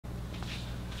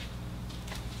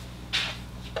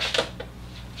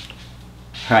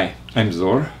Hi, I'm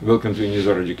Zor. Welcome to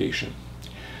Unizor Education.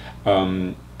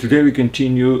 Today we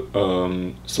continue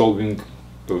solving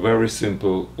very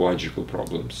simple logical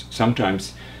problems.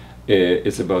 Sometimes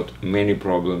it's about many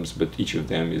problems, but each of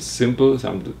them is simple.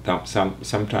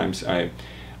 Sometimes I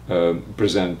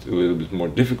present a little bit more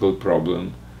difficult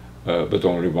problem, but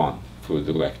only one for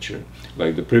the lecture.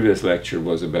 Like the previous lecture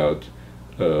was about,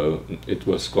 it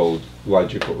was called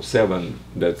Logical 7.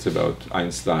 That's about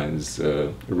Einstein's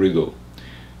riddle.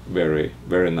 Very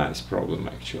nice problem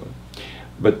actually.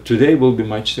 But today will be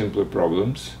much simpler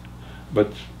problems,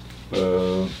 but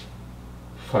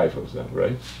 5 of them,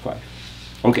 right? 5.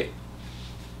 Okay.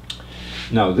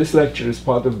 Now this lecture is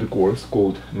part of the course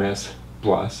called Math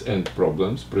Plus and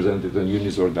Problems, presented on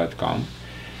unizor.com.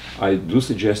 I do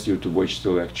suggest you to watch the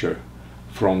lecture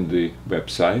from the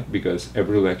website, because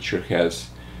every lecture has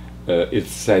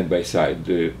it's side by side,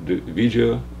 the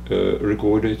video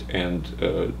recorded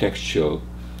and textual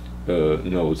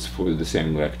notes for the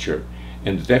same lecture.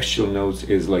 And the textual notes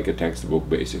is like a textbook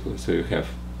basically, so you have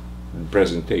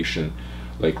presentation,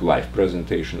 like live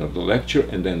presentation of the lecture,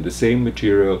 and then the same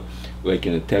material like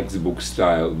in a textbook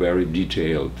style, very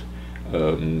detailed,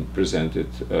 presented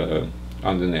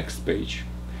on the next page.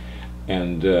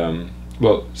 And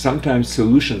well, sometimes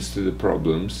solutions to the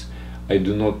problems I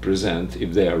do not present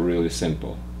if they are really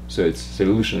simple, so its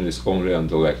solution is only on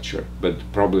the lecture, but the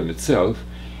problem itself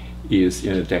is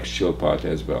in a textual part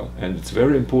as well. And it's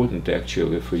very important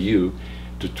actually for you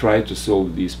to try to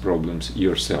solve these problems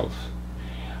yourself.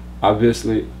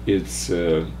 Obviously it's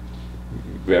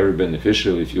very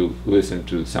beneficial if you listen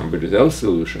to somebody else's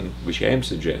solution, which I am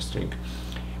suggesting,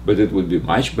 but it would be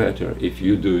much better if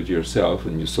you do it yourself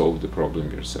and you solve the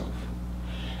problem yourself,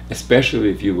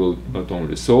 especially if you will not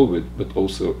only solve it but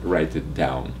also write it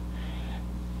down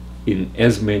in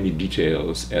as many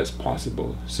details as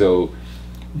possible, so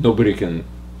nobody can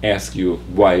ask you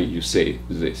why you say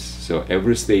this. So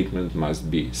every statement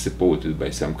must be supported by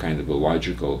some kind of a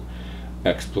logical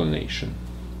explanation.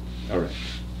 All right.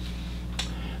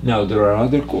 Now there are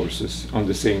other courses on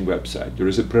the same website. There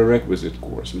is a prerequisite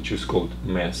course which is called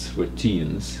Math for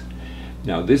Teens.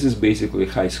 Now this is basically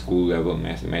high school level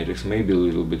mathematics, maybe a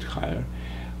little bit higher,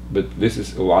 but this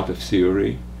is a lot of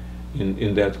theory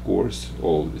in that course,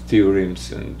 all the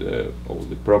theorems and all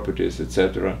the properties,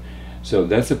 etc. So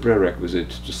that's a prerequisite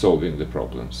to solving the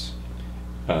problems.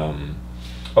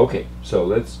 Okay, so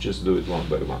let's just do it one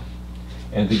by one.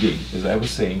 And again, as I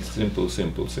was saying, simple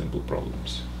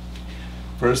problems.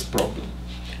 First problem.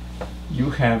 You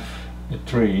have a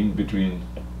train between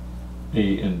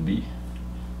A and B.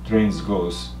 Trains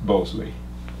goes both ways.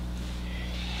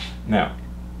 Now,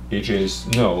 it is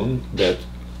known that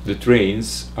the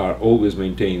trains are always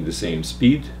maintaining the same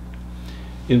speed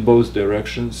in both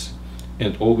directions,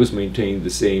 and always maintain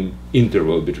the same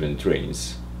interval between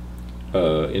trains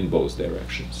in both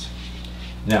directions.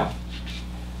 Now,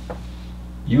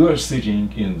 you are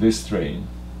sitting in this train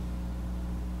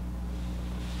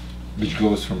which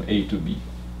goes from A to B,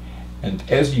 and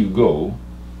as you go,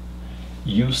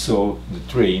 you saw the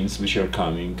trains which are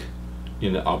coming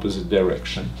in the opposite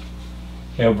direction.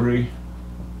 Every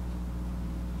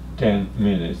 10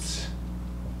 minutes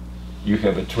you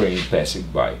have a train passing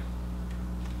by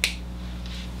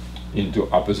into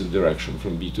opposite direction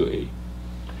from B to A.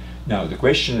 Now the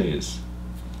question is,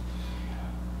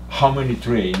 how many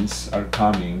trains are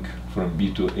coming from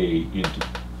B to A into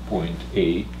point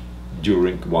A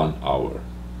during 1 hour?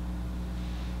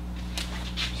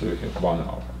 So you have 1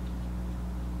 hour.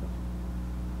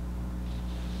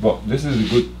 Well, this is a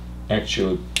good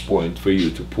actual point for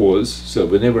you to pause, so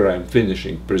whenever I'm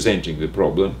finishing presenting the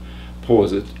problem,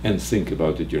 pause it and think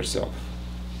about it yourself.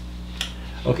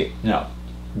 Okay, now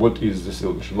what is the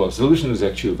solution? Well, the solution is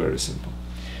actually very simple.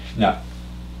 Now,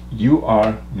 you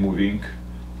are moving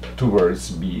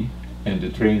towards B and the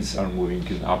trains are moving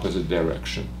in opposite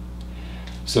direction.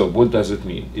 So what does it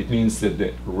mean? It means that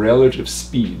the relative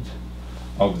speed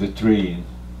of the train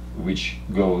which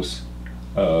goes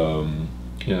in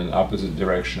an opposite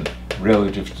direction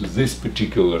relative to this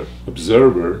particular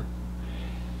observer,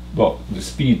 well, the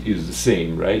speed is the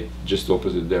same, right? Just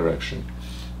opposite direction.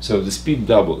 So the speed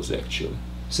doubles actually.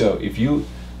 So if you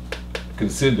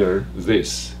consider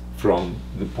this from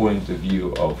the point of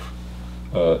view of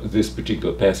this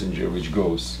particular passenger which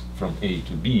goes from A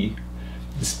to B,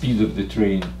 the speed of the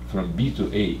train from B to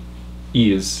A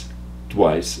is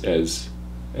twice as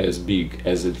big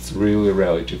as it's really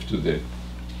relative to the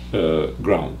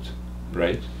ground,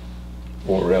 right?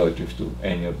 Or relative to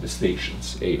any of the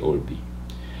stations, A or B,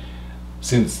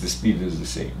 since the speed is the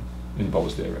same in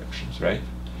both directions, right?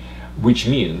 Which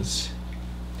means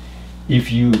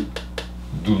if you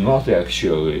do not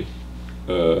actually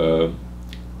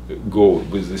go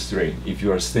with this train. If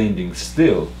you are standing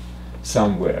still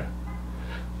somewhere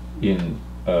in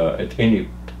at any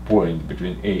point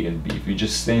between A and B, if you're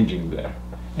just standing there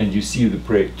and you see the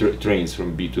trains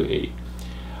from B to A,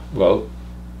 well,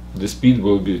 the speed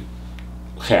will be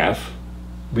half,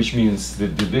 which means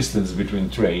that the distance between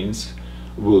trains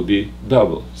will be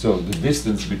double. So the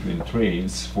distance between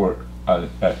trains for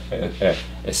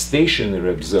a stationary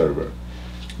observer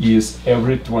is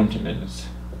every 20 minutes.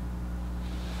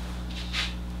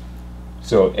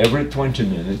 So every 20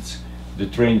 minutes the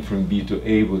train from B to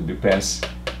A will be passed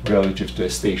relative to a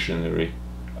stationary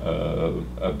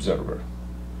observer.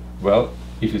 Well,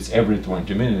 if it's every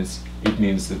 20 minutes, it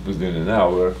means that within an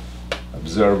hour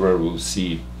observer will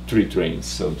see 3 trains.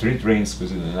 So 3 trains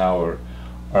within an hour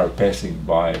are passing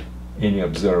by any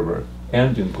observer,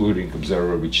 and including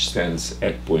observer which stands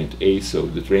at point A. So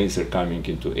the trains are coming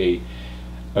into A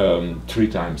 3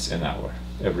 times an hour,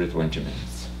 every 20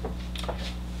 minutes.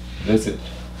 That's it.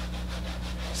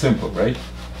 Simple, right?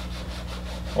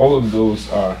 All of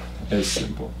those are as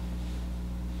simple.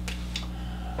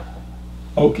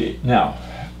 Okay, now,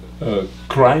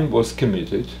 crime was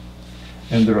committed,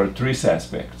 and there are 3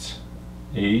 suspects,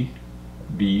 A,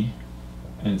 B,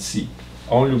 and C.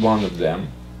 Only one of them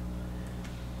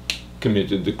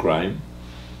committed the crime.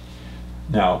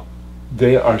 Now,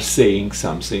 they are saying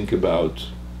something about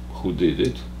who did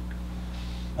it.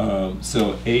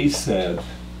 So A said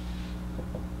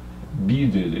B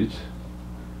did it.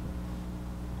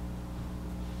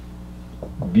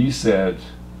 B said,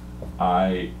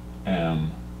 I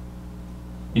am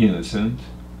innocent.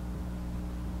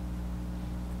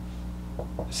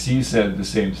 C said the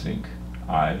same thing,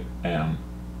 I am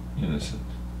innocent.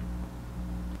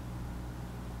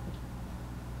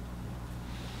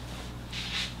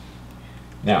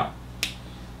 Now,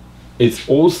 it's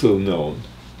also known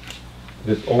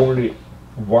that only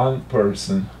one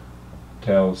person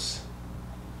tells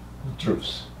the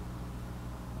truth,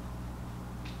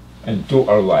 and 2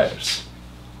 are liars.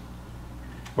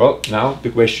 Well, now the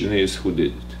question is, who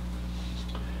did it?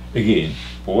 Again,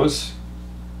 pause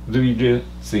the video,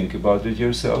 think about it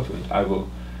yourself, and I will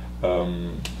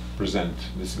present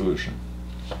the solution.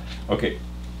 Okay,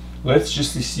 let's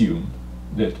just assume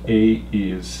that A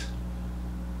is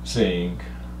saying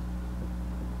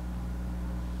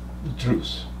the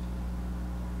truth.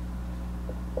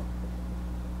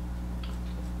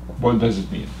 What does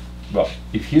it mean? Well,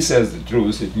 if he says the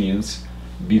truth, it means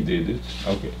B did it.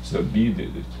 Okay, so B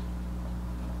did it.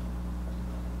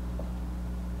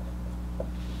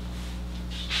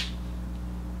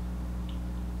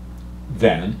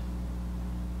 Then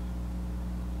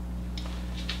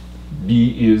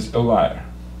B is a liar.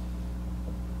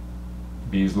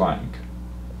 B is lying.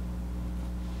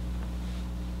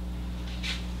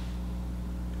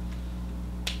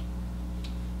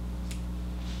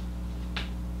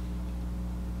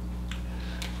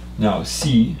 Now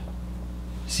C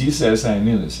says I'm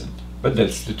innocent, but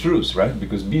that's the truth, right?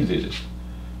 Because B did it.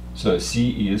 So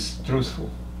C is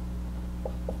truthful.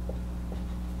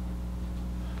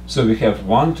 So we have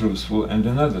one truthful and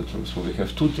another truthful. We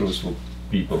have 2 truthful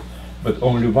people, but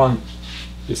only one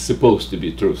is supposed to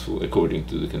be truthful according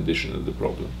to the condition of the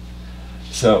problem.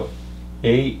 So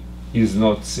A is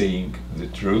not saying the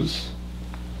truth,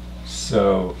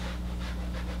 so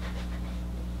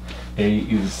A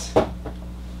is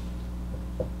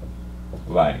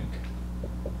lying.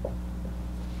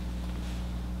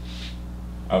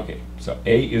 Okay, so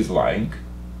A is lying.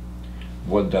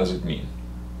 What does it mean?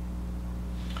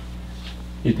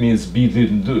 It means B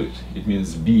didn't do it. It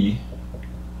means B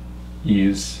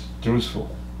is truthful,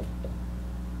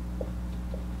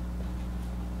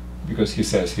 because he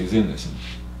says he's innocent.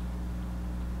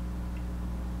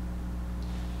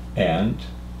 And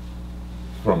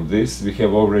from this we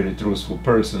have already truthful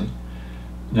person.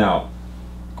 Now,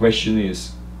 question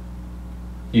is,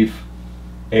 if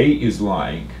A is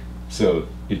lying, so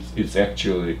it's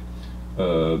actually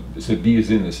so B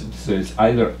is innocent, so it's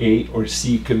either A or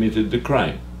C committed the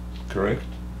crime, correct?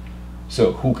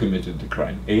 So who committed the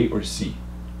crime, A or C?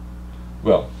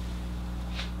 Well,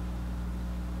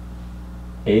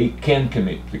 A can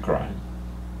commit the crime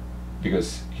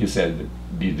because he said that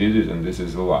B did it and this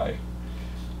is a lie.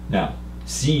 Now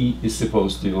C is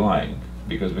supposed to be lying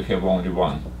because we have only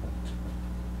one,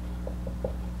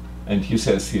 and he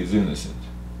says he is innocent.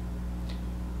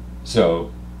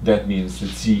 So that means that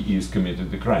C is committed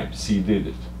the crime. C did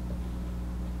it.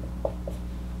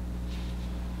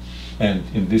 And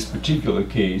in this particular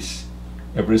case,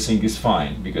 everything is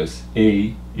fine because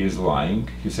A is lying.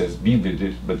 He says B did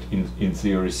it, but in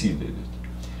theory C did it.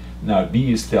 Now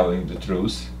B is telling the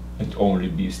truth, and only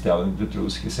B is telling the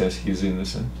truth. He says he's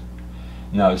innocent.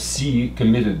 Now C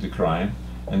committed the crime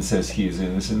and says he is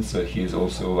innocent, so he is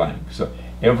also lying. So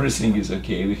everything is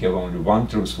okay. We have only one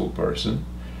truthful person,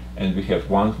 and we have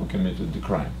one who committed the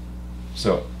crime.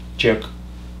 So check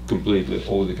completely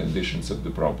all the conditions of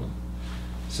the problem.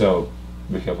 So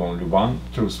we have only one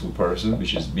truthful person,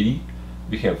 which is B.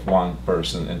 We have one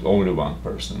person and only one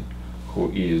person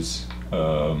who is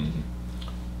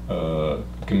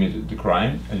committed the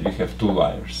crime, and we have two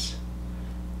liars.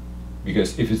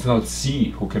 Because if it's not C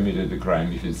who committed the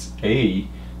crime, if it's A,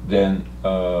 then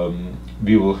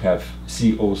we will have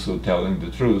C also telling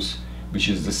the truth, which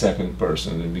is the second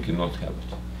person, and we cannot have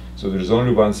it. So there's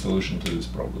only one solution to this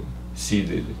problem. C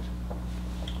did it.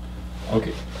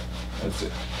 Okay, that's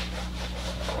it.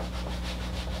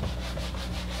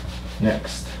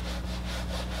 Next.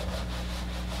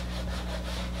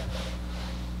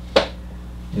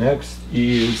 Next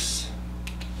is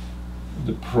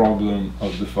the problem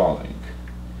of the following.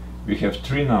 We have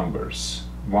three numbers,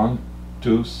 1,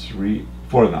 2, 3,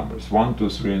 4 numbers, 1, 2,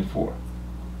 3, and 4.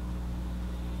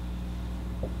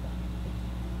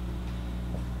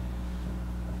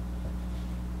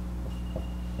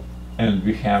 And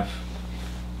we have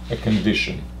a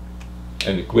condition,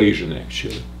 an equation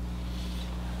actually.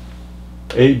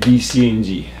 A, B, C, and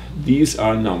D. These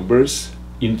are numbers,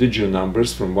 integer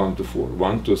numbers from 1 to 4,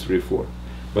 1, 2, 3, 4.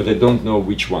 But I don't know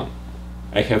which one.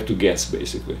 I have to guess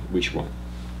basically which one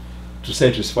to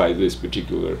satisfy this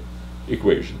particular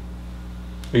equation.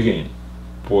 Again,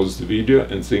 pause the video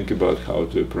and think about how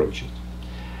to approach it.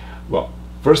 Well,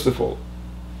 first of all,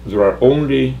 there are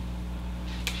only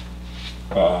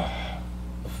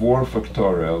 4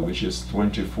 factorial, which is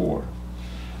 24,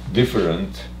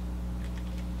 different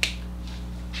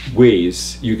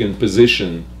ways you can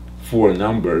position 4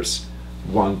 numbers,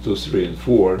 1, 2, 3, and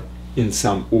 4, in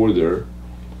some order,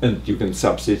 and you can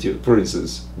substitute, for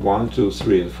instance, 1, 2,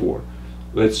 3, and 4.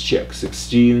 Let's check.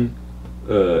 16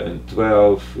 and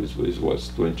 12 is what's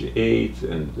 28,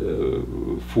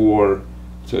 and 4,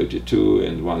 32,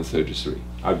 and 1, 33.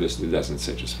 Obviously doesn't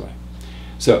satisfy.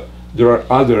 So there are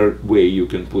other way you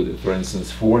can put it. For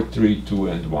instance, 4, 3, 2,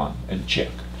 and 1, and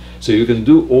check. So you can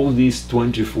do all these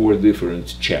 24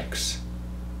 different checks,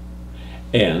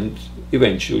 and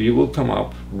eventually you will come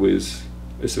up with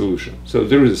a solution. So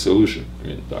there is a solution, I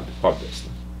mean,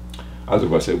 obviously.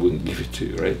 Otherwise I wouldn't give it to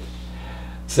you, right?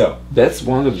 So that's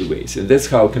one of the ways, and that's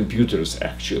how computers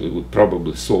actually would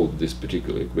probably solve this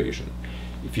particular equation.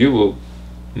 If you will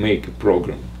make a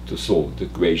program to solve the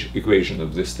equation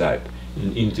of this type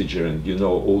in integer, and you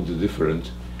know all the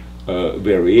different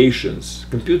variations,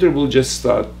 computer will just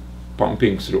start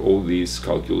pumping through all these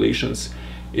calculations.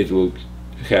 It will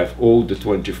have all the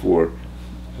 24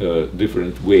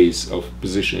 different ways of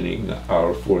positioning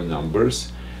our 4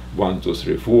 numbers, 1, 2,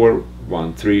 3, 4,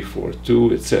 1, 3, 4,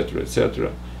 2, etc.,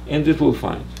 etc., and it will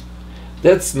find.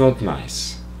 That's not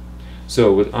nice.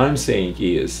 So what I'm saying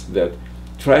is that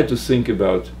try to think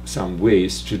about some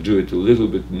ways to do it a little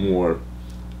bit more,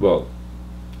 well,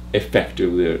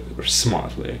 effectively or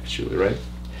smartly actually, right?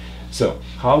 So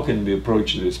how can we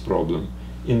approach this problem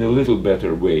in a little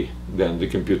better way than the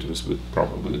computers would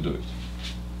probably do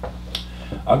it?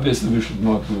 Obviously we should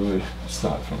not really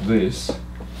start from this.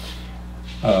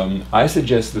 I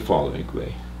suggest the following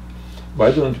way.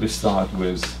 Why don't we start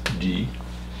with D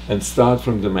and start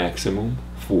from the maximum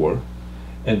 4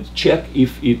 and check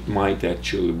if it might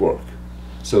actually work.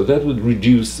 So that would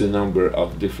reduce the number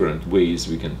of different ways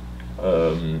we can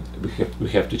we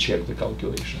have to check the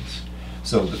calculations.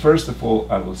 So first of all,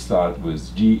 I will start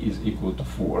with D is equal to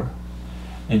 4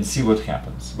 and see what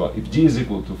happens. Well, if D is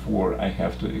equal to 4, I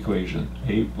have to equation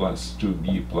A plus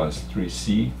 2B plus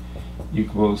 3C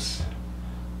equals,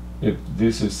 if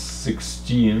this is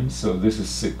 16, so this is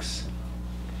 6.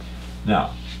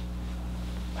 Now,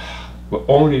 well,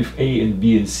 only if A and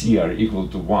B and C are equal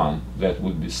to 1, that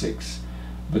would be 6.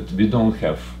 But we don't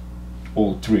have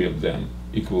all 3 of them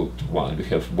equal to 1. We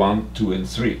have 1, 2, and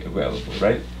 3 available,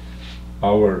 right?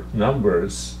 Our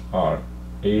numbers are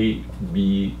A,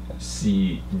 B,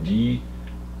 C, D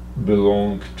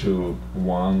belong to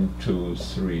 1, 2,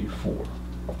 3, 4.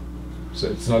 So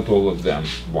it's not all of them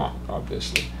 1,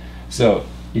 obviously. So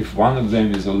if one of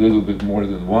them is a little bit more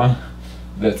than 1,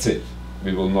 that's it.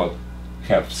 We will not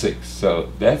have 6.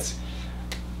 So that's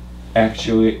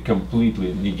actually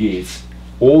completely negates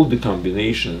all the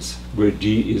combinations where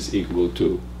D is equal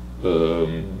to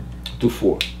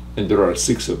 4. And there are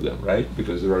 6 of them, right?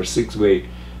 Because there are 6 ways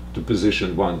to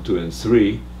position 1, 2, and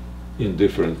 3 in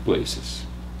different places.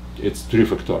 It's 3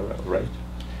 factorial, right?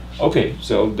 Okay,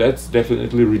 so that's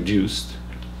definitely reduced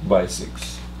by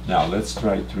 6. Now let's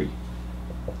try 3.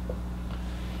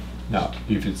 Now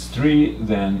if it's 3,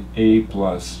 then a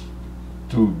plus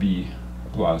 2b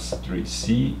plus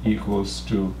 3c equals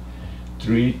to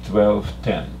 3, 12,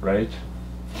 10, right?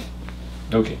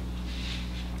 Okay.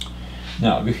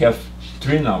 Now we have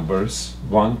 3 numbers,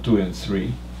 1, 2, and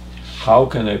 3. How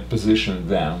can I position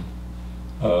them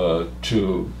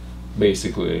to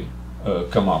basically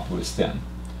come up with 10?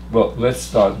 Well, let's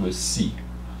start with c.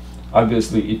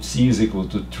 Obviously, if c is equal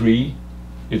to 3,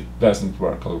 it doesn't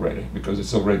work already, because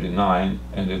it's already 9,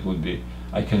 and it would be,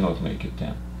 I cannot make it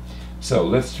 10. So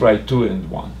let's try 2 and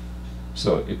 1.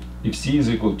 So if c is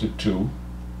equal to 2,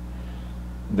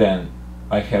 then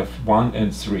I have 1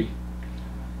 and 3.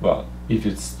 Well, if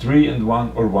it's 3 and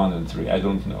 1 or 1 and 3, I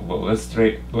don't know. Well, let's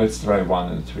try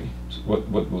 1 and 3. So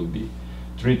what will be?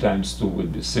 3 times 2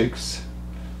 would be 6.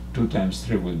 2 times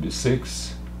 3 would be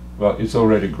 6. Well, it's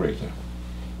already greater.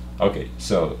 Okay,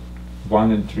 so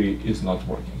 1 and 3 is not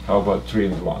working. How about 3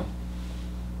 and 1?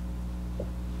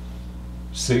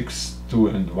 6, 2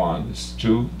 and 1 is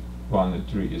 2. 1 and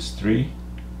 3 is 3.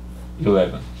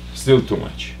 11. Still too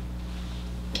much.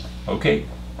 Okay,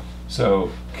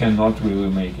 so cannot really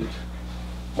make it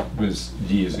with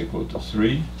d is equal to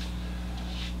 3.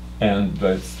 And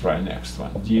let's try next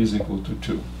one. D is equal to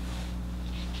 2.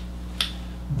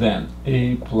 Then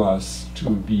a plus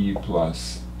 2b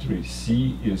plus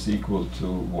 3c is equal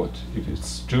to what? If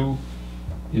it's 2,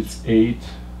 it's 8,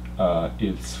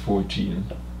 it's 14.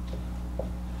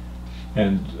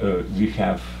 And we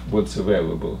have what's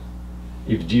available.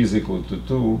 If d is equal to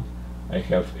 2, I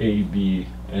have a, b,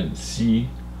 and c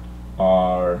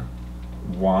are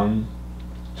 1,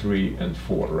 3, and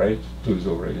 4, right? 2 is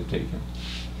already taken.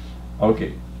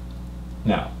 Okay,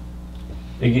 now,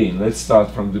 again, let's start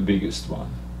from the biggest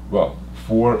one. Well,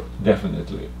 4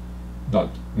 definitely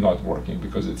not working,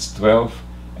 because it's 12,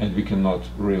 and we cannot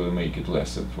really make it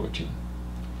less than 14.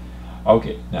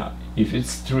 Okay, now, if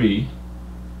it's 3,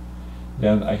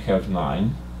 then I have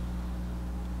 9,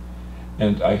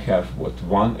 and I have what?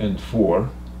 1 and 4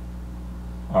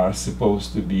 are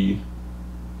supposed to be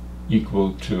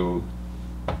equal to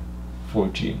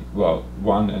 14. Well,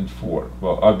 1 and 4.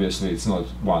 Well, obviously it's not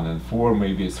 1 and 4,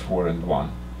 maybe it's 4 and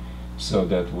 1. So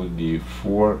that would be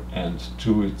 4 and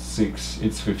 2, it's 6,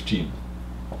 it's 15.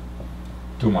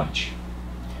 Too much.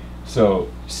 So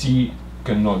C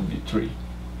cannot be 3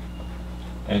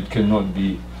 and cannot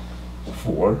be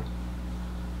 4.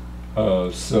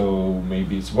 So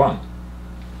maybe it's 1.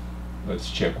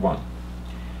 Let's check 1.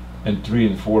 And 3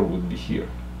 and 4 would be here.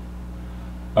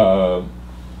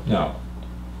 Now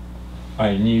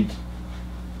I need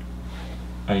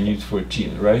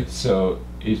 14, right? So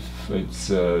if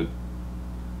it's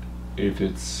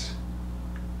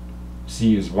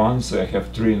C is 1, so I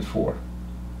have 3 and 4.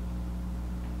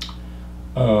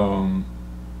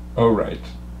 Alright,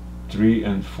 3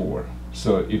 and 4.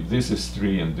 So if this is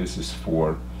 3 and this is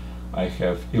 4, I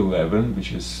have 11,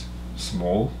 which is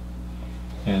small.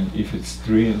 And if it's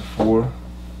 3 and 4,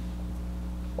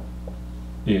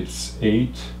 it's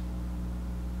 8.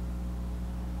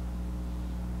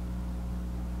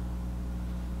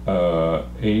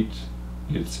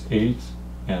 It's 8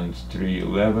 and 3,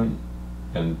 11,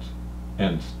 and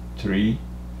 3,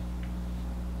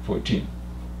 14.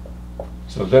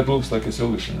 So that looks like a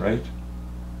solution, right?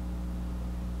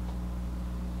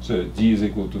 So D is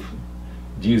equal to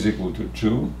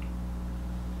 2,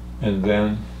 and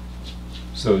then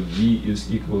so D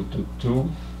is equal to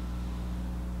 2,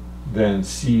 then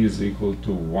C is equal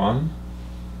to 1,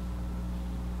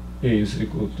 A is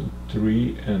equal to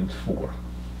 3 and 4.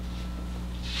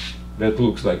 That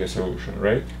looks like a solution,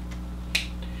 right?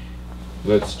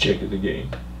 Let's check it again.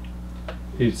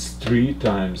 It's 3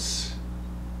 times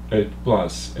 8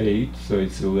 plus 8, so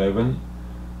it's 11,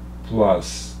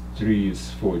 plus 3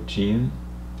 is 14,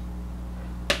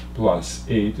 plus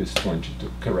 8 is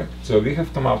 22. Correct. So we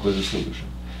have come up with a solution.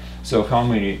 So how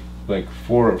many? Like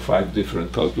 4 or 5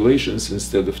 different calculations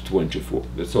instead of 24.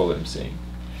 That's all I'm saying.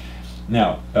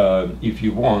 Now, if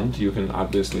you want, you can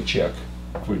obviously check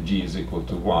for D is equal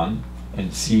to 1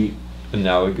 and see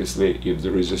analogously if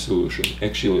there is a solution.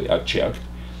 Actually, I've checked.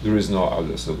 There is no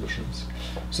other solutions.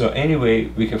 So anyway,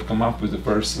 we have come up with the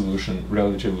first solution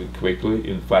relatively quickly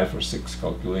in 5 or 6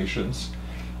 calculations,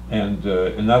 and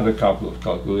another couple of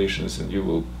calculations, and you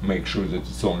will make sure that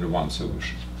it's only one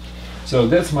solution. So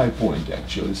that's my point,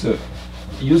 actually. So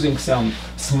using some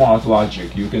smart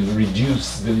logic, you can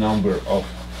reduce the number of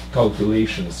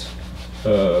calculations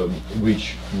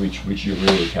which you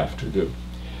really have to do.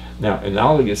 Now,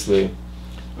 analogously,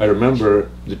 I remember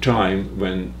the time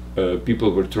when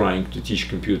people were trying to teach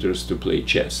computers to play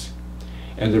chess.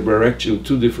 And there were actually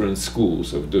two different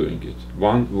schools of doing it.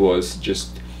 One was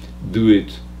just do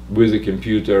it with a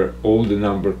computer, all the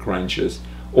number crunches,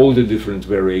 all the different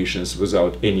variations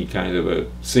without any kind of a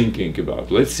thinking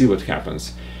about, let's see what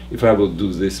happens if I will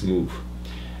do this move.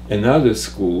 Another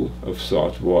school of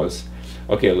thought was,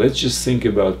 okay, let's just think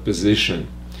about position.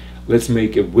 Let's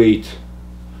make a weight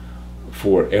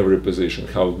for every position,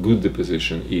 how good the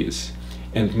position is,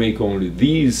 and make only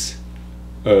these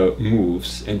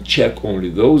moves and check only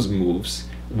those moves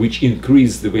which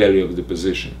increase the value of the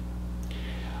position.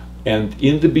 And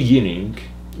in the beginning,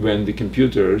 when the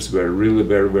computers were really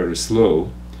very, very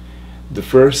slow, the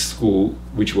first school,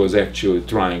 which was actually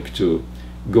trying to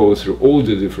go through all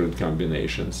the different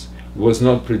combinations, was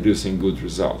not producing good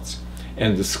results.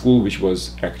 And the school which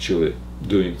was actually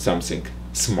doing something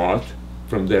smart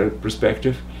from their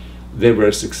perspective, they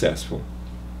were successful.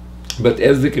 But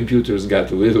as the computers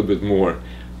got a little bit more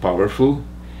powerful,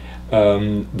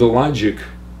 the logic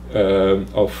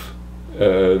of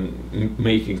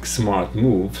making smart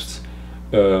moves,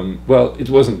 well, it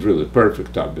wasn't really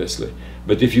perfect, obviously,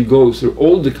 but if you go through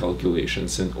all the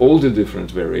calculations and all the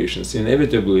different variations,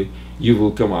 inevitably you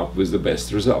will come up with the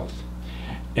best result.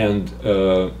 And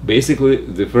basically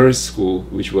the first school,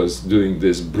 which was doing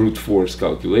this brute force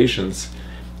calculations,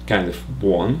 kind of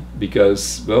won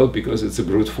because, well, because it's a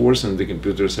brute force and the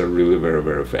computers are really very,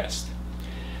 very fast.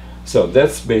 So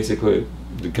that's basically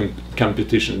the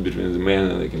competition between the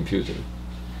man and the computer.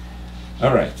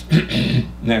 All right,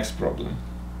 next problem.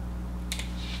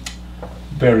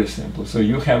 Very simple. So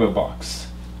you have a box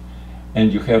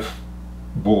and you have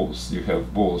balls. You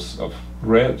have balls of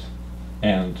red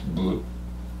and blue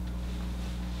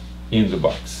in the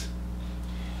box.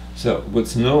 So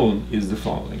what's known is the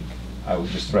following. I will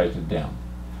just write it down.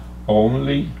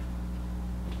 Only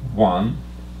one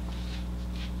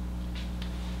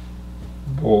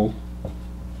ball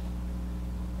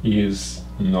is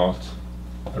not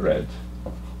red.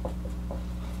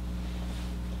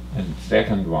 And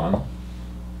second one,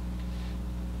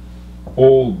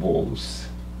 all balls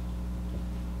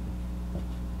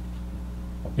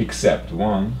except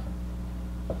one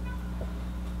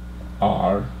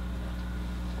are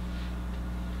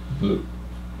blue.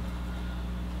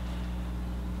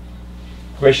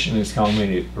 Question is how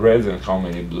many reds and how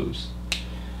many blues.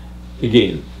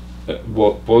 Again,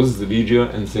 pause the video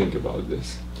and think about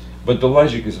this. But the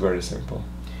logic is very simple.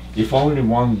 If only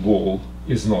one ball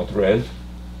is not red,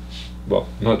 well,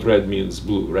 not red means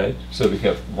blue, right? So we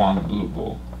have one blue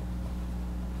ball.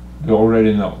 We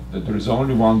already know that there is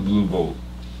only one blue ball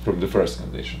from the first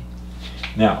condition.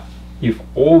 Now, if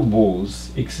all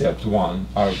balls except one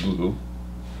are blue,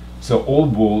 so all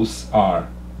balls are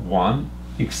one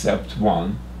except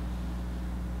one,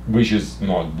 which is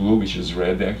not blue, which is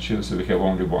red actually, so we have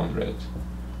only one red.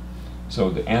 So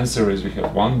the answer is we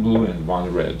have one blue and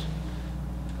one red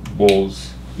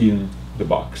balls in the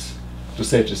box to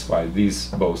satisfy these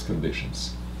both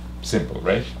conditions. Simple,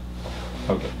 right?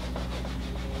 Okay.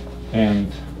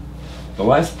 And the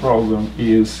last problem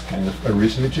is kind of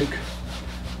arithmetic,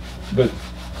 but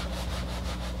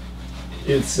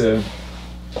it's a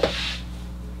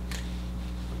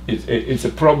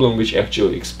problem which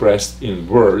actually expressed in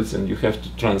words, and you have to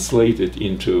translate it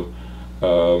into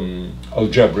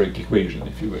algebraic equation,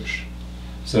 if you wish.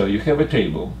 So you have a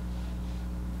table,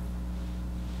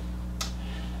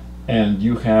 and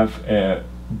you have a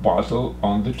bottle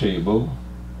on the table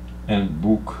and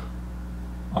book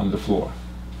on the floor.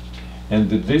 And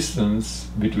the distance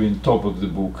between top of the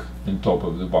book and top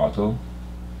of the bottle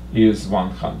is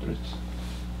 100,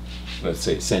 let's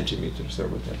say centimeters or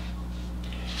whatever.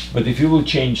 But if you will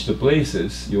change the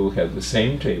places, you will have the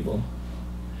same table,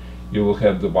 you will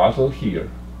have the bottle here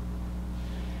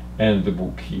and the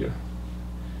book here.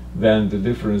 Then the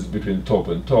difference between top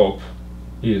and top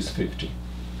is 50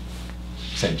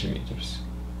 centimeters.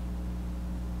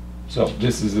 So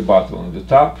this is the bottle on the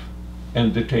top,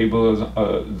 and the table is,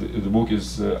 the book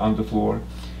is on the floor,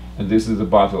 and this is the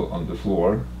bottle on the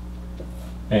floor,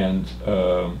 and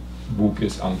book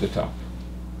is on the top.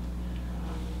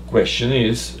 Question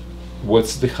is,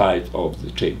 what's the height of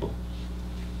the table?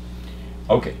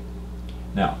 Okay,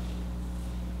 now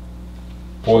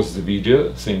pause the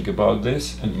video, think about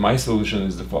this, and my solution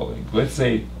is the following. Let's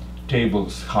say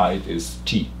table's height is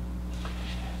t,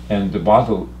 and the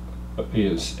bottle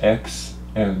is x,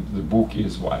 and the book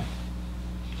is y.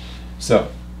 So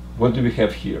what do we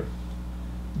have here?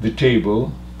 The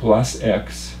table plus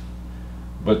x,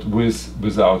 but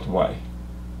without y.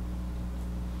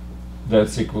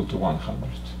 That's equal to 100.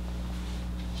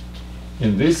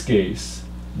 In this case,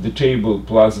 the table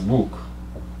plus book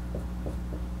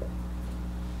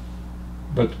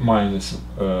but minus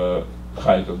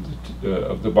height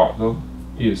of the bottle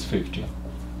is 50.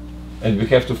 And we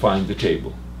have to find the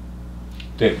table.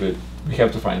 We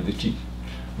have to find the t.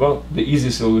 Well, the easy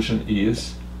solution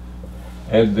is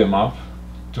add them up,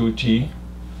 2t,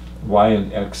 y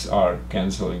and x are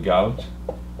cancelling out,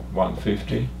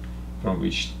 150, from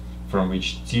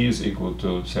which t is equal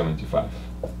to 75.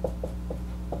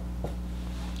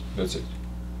 That's it.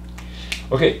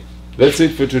 Okay, that's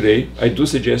it for today. I do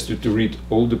suggest you to read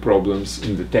all the problems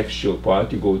in the textual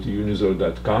part. You go to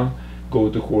unizor.com, go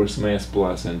to course Math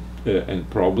Plus and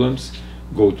problems,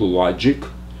 go to logic.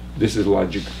 This is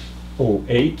logic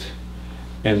 08,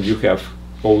 and you have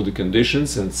all the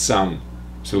conditions and some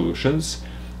solutions.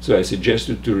 So I suggest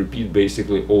you to repeat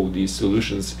basically all these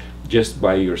solutions just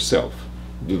by yourself.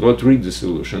 Do not read the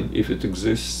solution. If it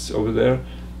exists over there,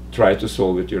 try to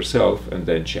solve it yourself and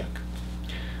then check.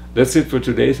 That's it for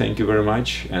today. Thank you very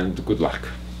much and good luck.